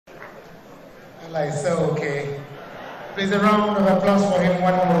Like so, okay. Please a round of applause for him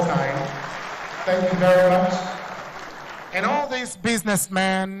one more time. Thank you very much. And all these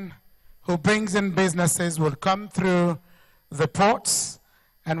businessmen who brings in businesses will come through the ports,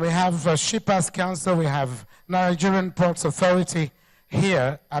 and we have Shippers Council, we have Nigerian Ports Authority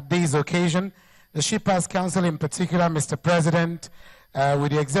here at this occasion. The Shippers Council in particular, Mr. President,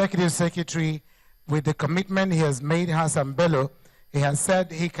 with the Executive Secretary, with the commitment he has made, Hassan Bello, he has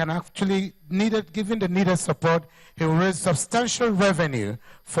said he can actually, given the needed support, he will raise substantial revenue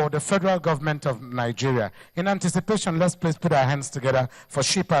for the federal government of Nigeria. In anticipation, let's please put our hands together for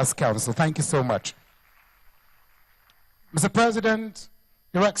Shippers Council. Thank you so much. Mr. President,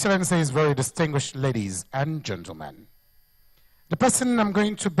 Your Excellencies, very distinguished ladies and gentlemen. The person I'm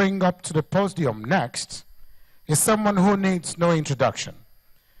going to bring up to the podium next is someone who needs no introduction.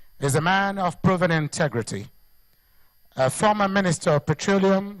 He's a man of proven integrity, a former Minister of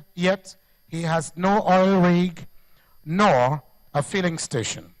Petroleum, yet he has no oil rig nor a filling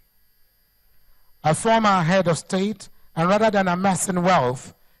station. A former head of state, and rather than amassing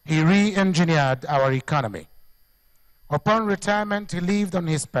wealth, he re-engineered our economy. Upon retirement, he lived on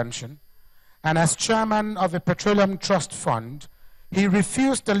his pension, and as chairman of a petroleum trust fund, he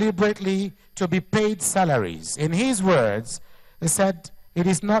refused deliberately to be paid salaries. In his words, he said, "It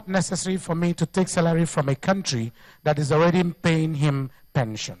is not necessary for me to take salary from a country that is already paying him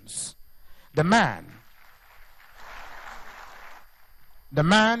pensions." The man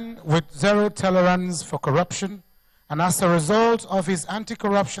with zero tolerance for corruption, and as a result of his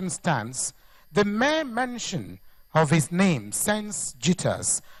anti-corruption stance, the mere mention of his name sends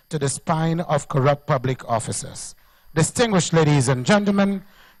jitters to the spine of corrupt public officers. Distinguished ladies and gentlemen,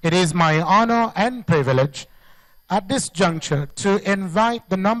 it is my honor and privilege at this juncture to invite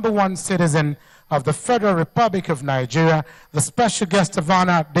the #1 citizen of the Federal Republic of Nigeria, the special guest of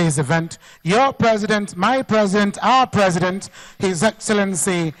honor at this event, your president, my president, our president, His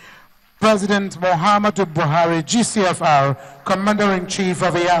Excellency President Mohammadu Buhari, GCFR, Commander-in-Chief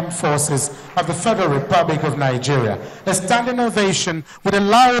of the Armed Forces of the Federal Republic of Nigeria. A standing ovation with a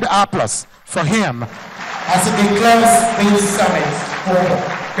loud applause for him as he declares this summit open.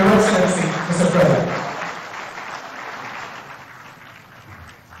 Your Excellency, Mr. President.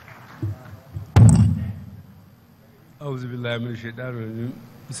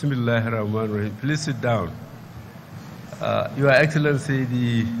 Please sit down. Your Excellency,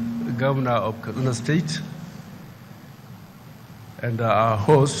 the Governor of Kastina State, and our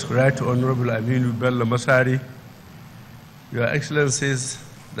host, Right Honorable Aminu Bello Masari, Your Excellencies,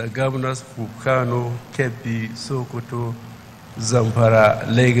 the Governors of Kano, Kebbi, Sokoto, Zamfara,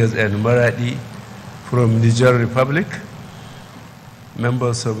 Lagos, and Maradi from Niger Republic,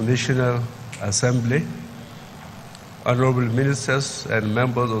 members of National Assembly, honorable ministers and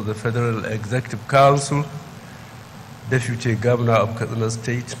members of the Federal Executive Council, Deputy Governor of Kastina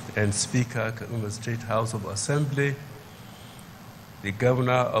State and Speaker, Kastina State House of Assembly, the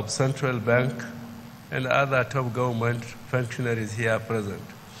Governor of Central Bank, and other top government functionaries here present,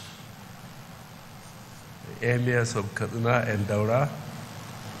 the emirs of Kastina and Daura,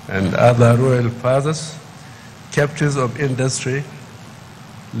 and other royal fathers, captains of industry,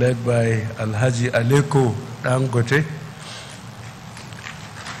 led by Alhaji Aleko Dangote,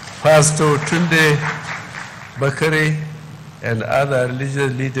 Pastor Tunde Bakare, and other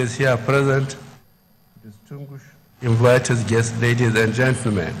religious leaders here present, distinguished invited guests, ladies and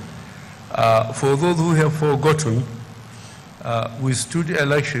gentlemen. For those who have forgotten, we stood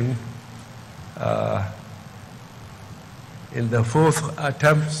election in the 4th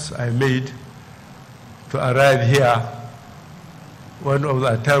attempts I made to arrive here. One of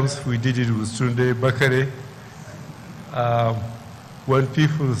the attempts we did it with Tunde Bakare. When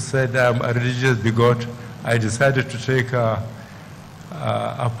people said I'm a religious bigot, I decided to take a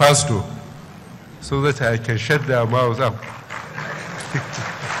pastor so that I can shut their mouths up.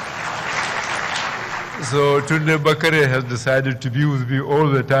 So Tunde Bakare has decided to be with me all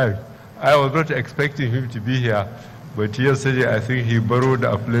the time. I was not expecting him to be here, but yesterday I think he borrowed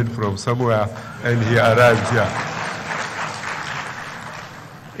a plane from somewhere and he arrived here.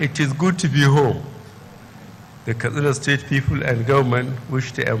 It is good to be home. The Kastina State people and government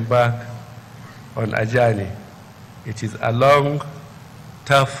wish to embark on a journey. It is a long,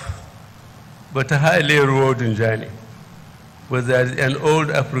 tough, but a highly rewarding journey. But there is an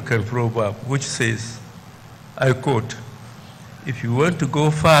old African proverb which says, I quote, "If you want to go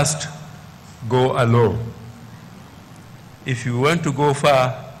fast, go alone. If you want to go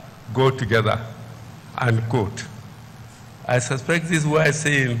far, go together," unquote. I suspect this wise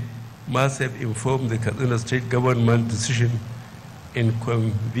saying must have informed the Kastina State government decision in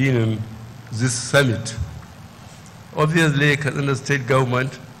convening this summit. Obviously, Kastina state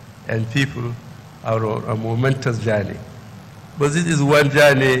government and people are on a momentous journey. But this is one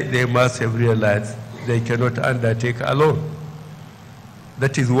journey they must have realized they cannot undertake alone.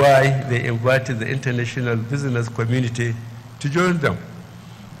 That is why they invited the international business community to join them.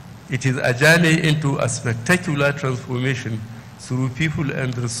 It is a journey into a spectacular transformation through people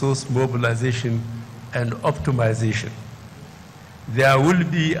and resource mobilization and optimization. There will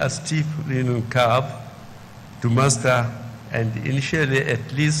be a steep learning curve to master, and initially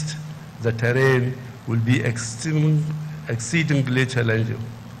at least the terrain will be exceedingly challenging.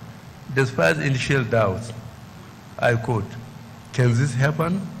 Despite initial doubts, I quote, "Can this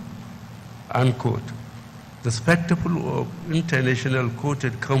happen?" Unquote. The spectacle of international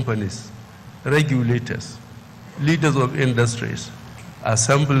quoted companies, regulators, leaders of industries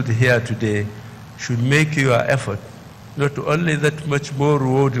assembled here today should make your effort not only that much more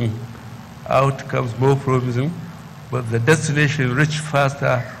rewarding, outcomes more promising, but the destination reach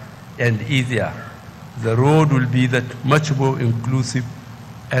faster and easier. The road will be that much more inclusive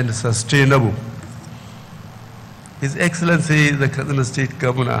and sustainable. His Excellency, the Kastina State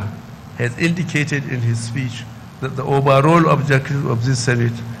Governor, has indicated in his speech that the overall objective of this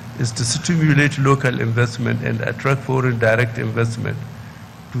summit is to stimulate local investment and attract foreign direct investment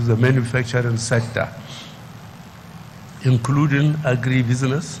to the manufacturing sector, including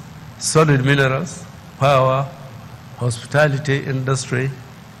agribusiness, solid minerals, power, hospitality industry,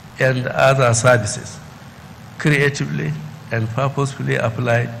 and other services. Creatively and purposefully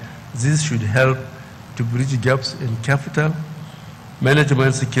applied, this should help to bridge gaps in capital,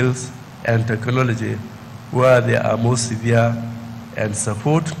 management skills, and technology where they are most severe, and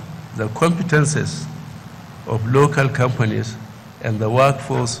support the competences of local companies and the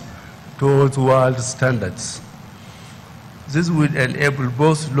workforce towards world standards. This would enable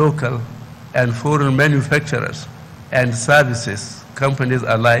both local and foreign manufacturers and services companies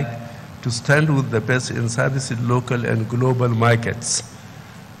alike to stand with the best in servicing local and global markets.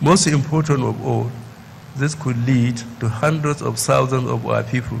 Most important of all, this could lead to hundreds of thousands of our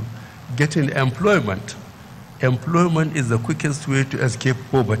people getting employment. Employment is the quickest way to escape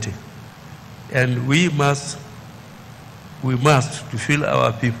poverty. And we must to fill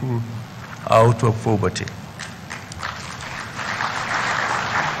our people out of poverty.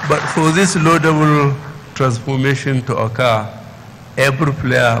 But for this laudable transformation to occur, every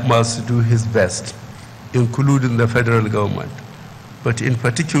player must do his best, including the federal government, but in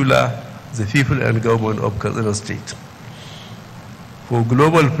particular, the people and government of Kastina State. For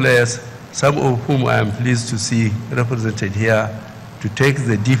global players, some of whom I am pleased to see represented here, to take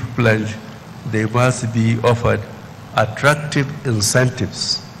the deep plunge, they must be offered attractive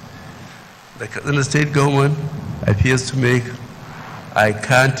incentives. The Kastina State government appears to make I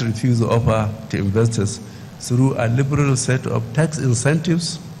can't refuse the offer to investors through a liberal set of tax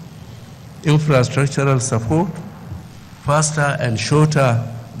incentives, infrastructural support, faster and shorter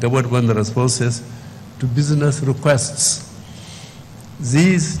government responses to business requests.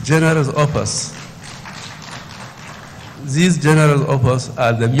 These generous offers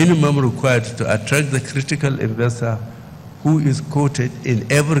are the minimum required to attract the critical investor who is quoted in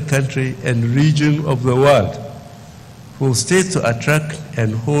every country and region of the world. For states to attract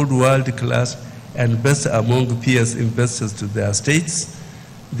and hold world-class and best among peers investors to their states,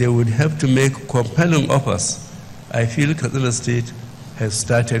 they would have to make compelling offers. I feel Kastina State has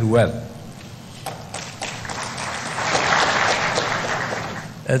started well.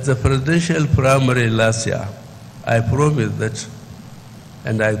 At the presidential primary last year, I promised that,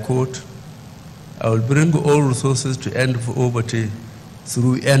 and I quote, I will bring all resources to end poverty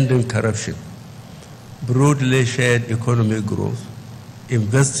through ending corruption, broadly shared economic growth,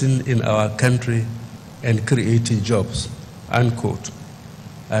 investing in our country, and creating jobs, unquote.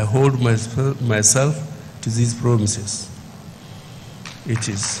 I hold myself to these promises. It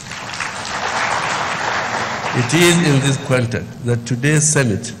is in this context that today's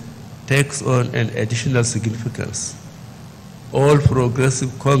summit takes on an additional significance. All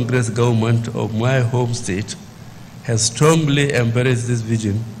progressive Congress government of my home state has strongly embraced this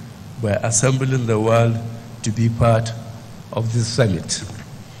vision by assembling the world to be part of this summit.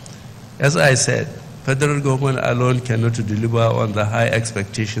 As I said, federal government alone cannot deliver on the high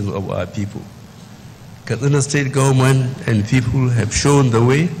expectations of our people. Kastina State government and people have shown the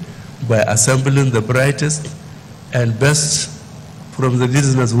way by assembling the brightest and best from the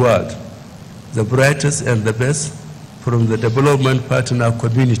business world, the brightest and the best from the development partner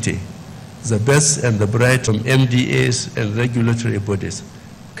community, the best and the bright from MDAs and regulatory bodies.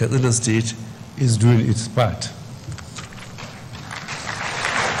 Kastina State is doing its part.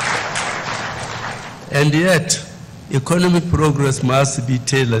 And yet, economic progress must be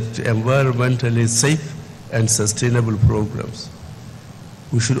tailored to environmentally safe and sustainable programs.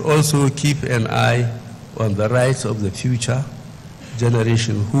 We should also keep an eye on the rights of the future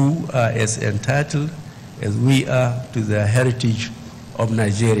generation who are as entitled as we are to the heritage of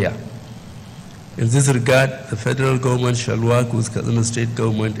Nigeria. In this regard, the federal government shall work with Kastina state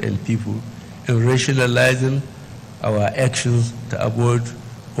government and people in rationalizing our actions to avoid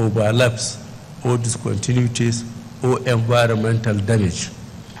overlaps or discontinuities or environmental damage.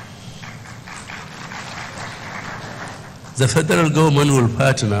 The federal government will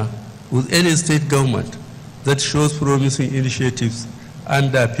partner with any state government that shows promising initiatives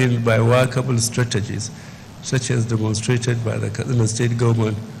underpinned by workable strategies, such as demonstrated by the Kastina state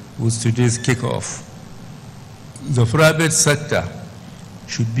government with today's kickoff. The private sector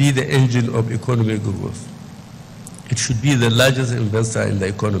should be the engine of economic growth. It should be the largest investor in the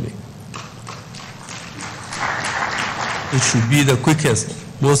economy. It should be the quickest,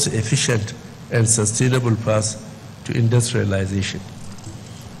 most efficient, and sustainable path to industrialization.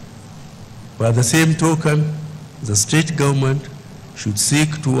 By the same token, the state government should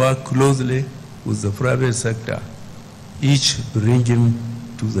seek to work closely with the private sector, each bringing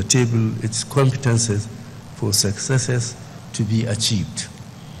to the table its competences for successes to be achieved.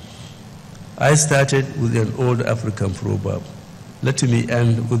 I started with an old African proverb. Let me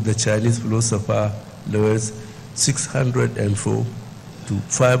end with the Chinese philosopher Lewis 604 to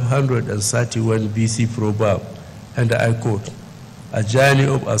 531 BC proverb, and I quote, "A journey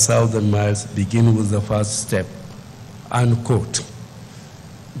of 1,000 miles begins with the first step," unquote.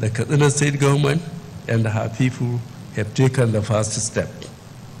 The Kastina state government and her people have taken the first step.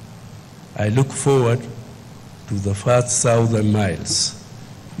 I look forward to the first 1,000 miles.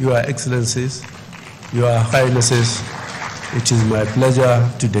 Your Excellencies, Your Highnesses, it is my pleasure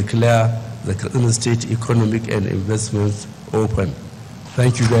to declare the Kastina State Economic and Investments open.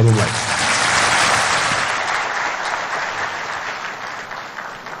 Thank you very much.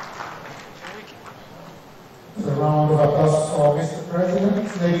 A round of applause for Mr.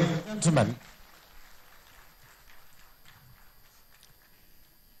 President. Ladies and gentlemen.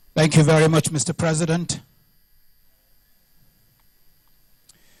 Thank you very much, Mr. President.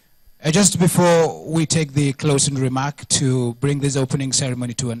 Just before we take the closing remark to bring this opening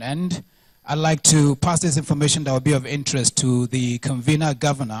ceremony to an end, I'd like to pass this information that will be of interest to the convener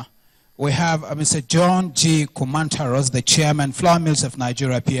governor. We have Mr. John G. Kumantaros, the chairman, Flour Mills of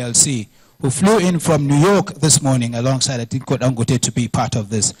Nigeria PLC, who flew in from New York this morning alongside Aliko Dangote to be part of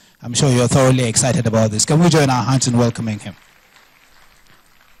this. I'm sure you're thoroughly excited about this. Can we join our hands in welcoming him?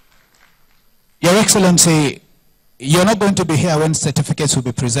 Your Excellency, you're not going to be here when certificates will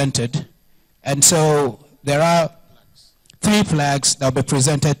be presented, and so there are 3 flags that will be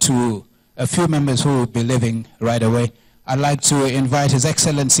presented to a few members who will be leaving right away. I'd like to invite His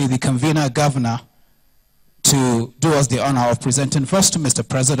Excellency, the convener governor, to do us the honor of presenting first to Mr.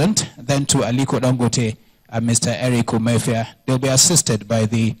 President, then to Aliko Dangote and Mr. Eric Umefia. They'll be assisted by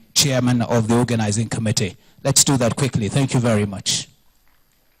the chairman of the organizing committee. Let's do that quickly. Thank you very much.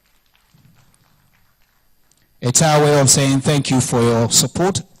 It's our way of saying thank you for your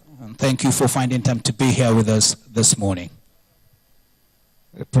support and thank you for finding time to be here with us this morning.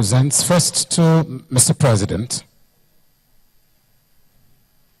 It presents first to Mr. President.